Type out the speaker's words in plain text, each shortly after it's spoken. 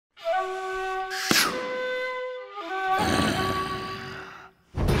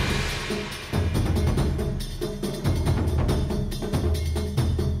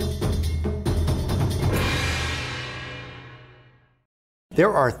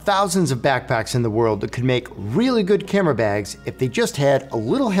There are thousands of backpacks in the world that could make really good camera bags if they just had a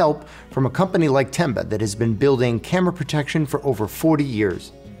little help from a company like Tenba that has been building camera protection for over 40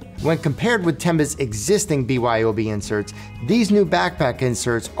 years. When compared with Tenba's existing BYOB inserts, these new backpack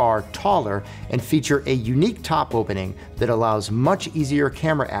inserts are taller and feature a unique top opening that allows much easier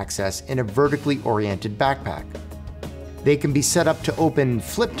camera access in a vertically oriented backpack. They can be set up to open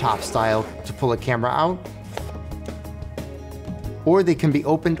flip-top style to pull a camera out, or they can be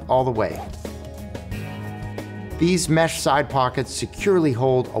opened all the way. These mesh side pockets securely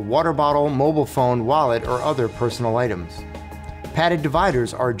hold a water bottle, mobile phone, wallet, or other personal items. Padded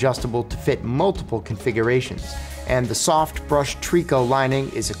dividers are adjustable to fit multiple configurations, and the soft brushed Trico lining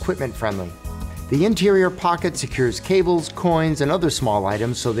is equipment friendly. The interior pocket secures cables, coins, and other small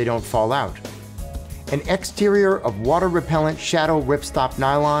items so they don't fall out. An exterior of water-repellent shadow ripstop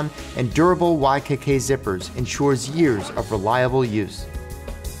nylon and durable YKK zippers ensures years of reliable use.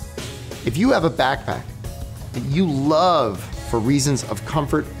 If you have a backpack that you love for reasons of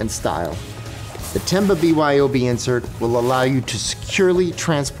comfort and style, the Tenba BYOB insert will allow you to securely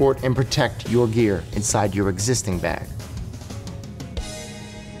transport and protect your gear inside your existing bag.